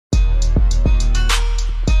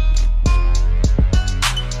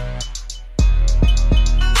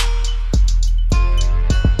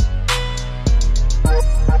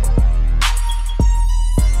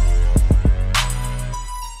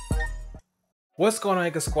What's going on,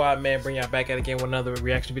 Anchor Squad, man? Bring y'all back at it again with another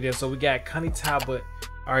reaction video. So we got Connie Talbot.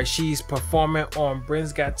 All right, she's performing on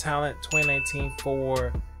Britain's Got Talent 2019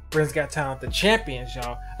 for Britain's Got Talent, the champions,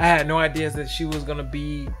 y'all. I had no idea that she was gonna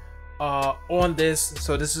be on this.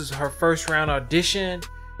 So this is her first round audition,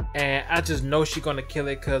 and I just know she's gonna kill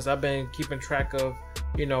it because I've been keeping track of,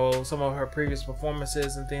 you know, some of her previous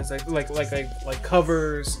performances and things like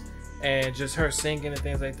covers and just her singing and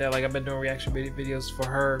things like that. Like, I've been doing reaction videos for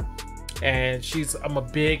her, and I'm a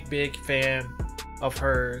big fan of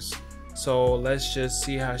hers. So let's just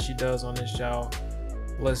see how she does on this, y'all.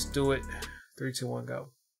 Let's do it. 3, 2, 1, go.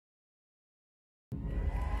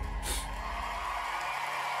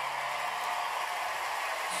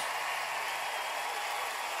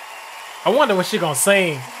 I wonder what she gonna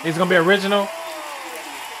sing. It's gonna be original.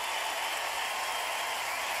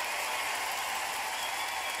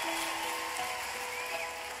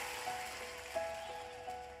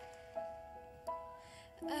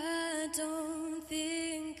 I don't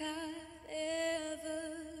think I've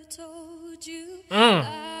ever told you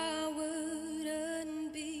I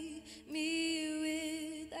wouldn't be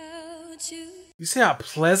me without you. You see how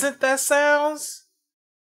pleasant that sounds?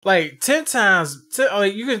 Like 10 times,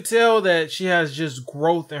 like you can tell that she has just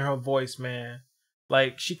growth in her voice, man.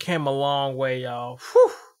 Like, she came a long way, y'all.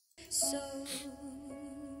 Whew. So,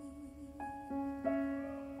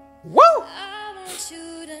 woo! I want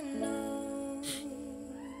you to know.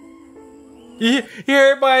 You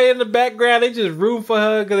hear everybody in the background, they just root for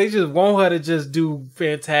her because they just want her to just do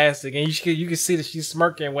fantastic. And you can see that she's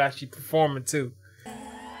smirking while she's performing too.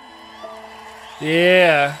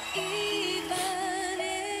 Yeah.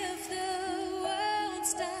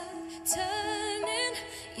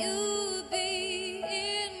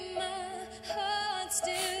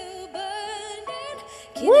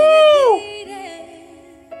 Woo!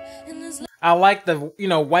 I like the, you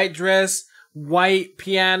know, white dress, white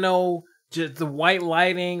piano, just the white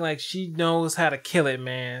lighting. Like, she knows how to kill it,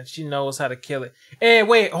 man. She knows how to kill it. And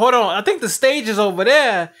wait, hold on. I think the stage is over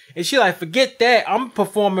there. And she like, forget that. I'm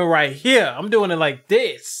performing right here. I'm doing it like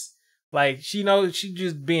this. Like, she knows she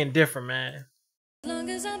just being different, man. As long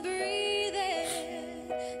as I'm breathing,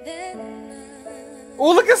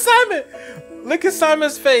 Oh, look at Simon. Look at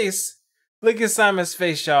Simon's face. Look at Simon's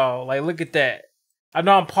face, y'all. Like, look at that. I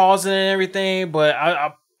know I'm pausing and everything, but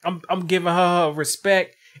I'm giving her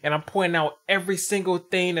respect, and I'm pointing out every single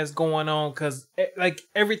thing that's going on, because like,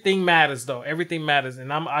 everything matters though. Everything matters,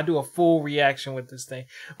 and I do a full reaction with this thing.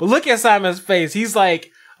 But look at Simon's face. He's like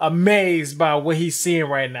amazed by what he's seeing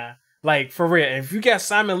right now. Like, for real. And if you got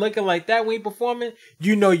Simon looking like that when he performing,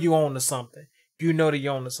 you know you own to something. You know that you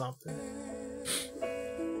own to something.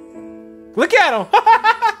 Look at him.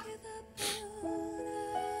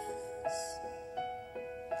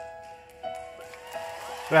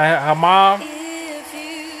 Her mom. if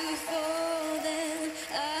you fall, then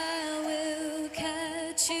I will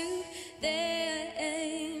catch you. There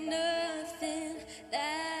ain't nothing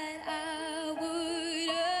that I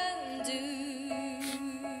wouldn't do.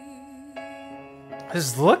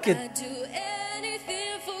 Just look at. I'd do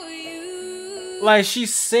anything for you. Like,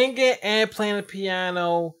 she's singing and playing the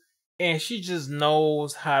piano, and she just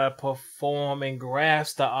knows how to perform and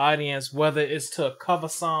grasp the audience, whether it's to a cover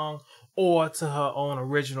song or to her own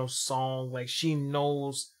original song. Like, she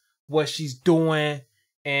knows what she's doing,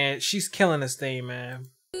 and she's killing this thing, man.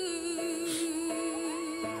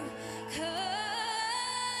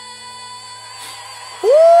 Woo!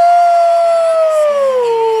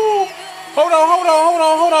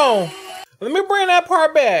 Hold on. Let me bring that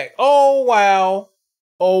part back. Oh, wow.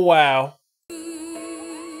 Oh, wow.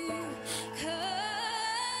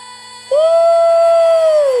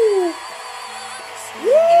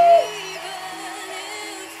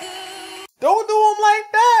 Don't do them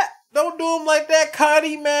like that. Don't do them like that,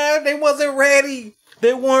 Connie, man. They wasn't ready.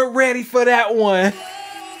 They weren't ready for that one.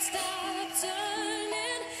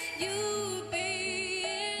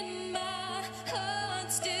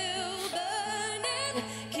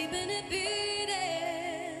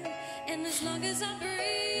 As long as I'm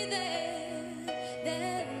breathing,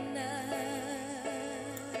 then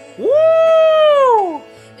Woo!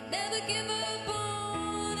 but never give up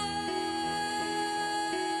on us.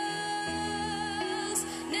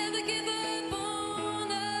 Never give up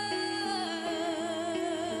on us.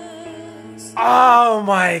 Oh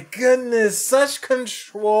my goodness, such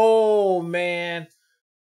control, man.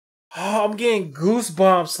 Oh, I'm getting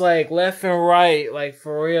goosebumps, like, left and right, like,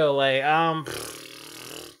 for real. Like,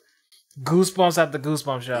 goosebumps after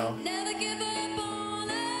goosebumps, y'all. Never give up on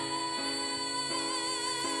us.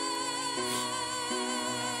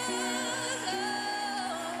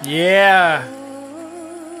 Yeah.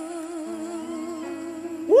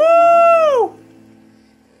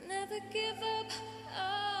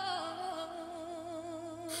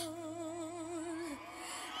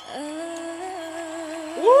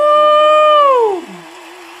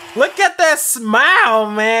 Look at that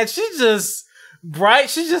smile, man. She's just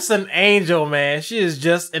bright. She's just an angel, man. She is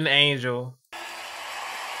just an angel.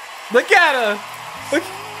 Look at her. Look.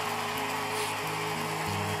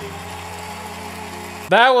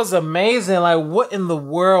 That was amazing. Like, what in the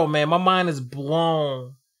world, man? My mind is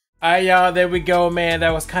blown. Alright, y'all, there we go, man.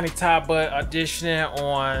 That was Connie Talbot auditioning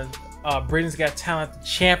on Britain's Got Talent, the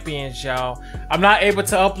Champions, y'all. I'm not able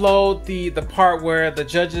to upload the part where the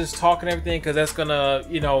judges talk and everything, because that's gonna,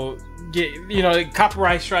 you know, get,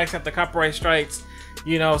 copyright strikes after copyright strikes,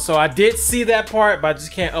 so I did see that part, but I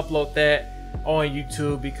just can't upload that on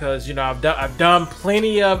YouTube because, I've done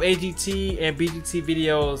plenty of AGT and BGT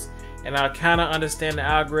videos, and I kind of understand the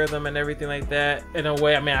algorithm and everything like that in a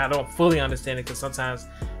way. I mean, I don't fully understand it because sometimes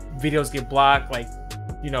videos get blocked, like,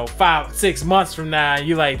 5-6 months from now, and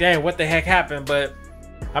you're like, dang, what the heck happened? But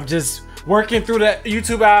I'm just working through the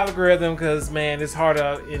YouTube algorithm because, man, it's hard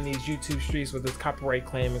out in these YouTube streets with this copyright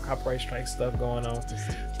claim and copyright strike stuff going on.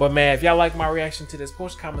 But, man, if y'all like my reaction to this,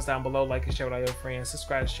 post comments down below, like and share with all your friends,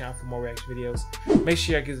 subscribe to the channel for more reaction videos. Make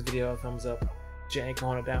sure y'all give this video a thumbs up. J Anchor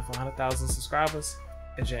on it down for 100,000 subscribers,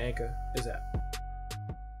 and J Anchor is out.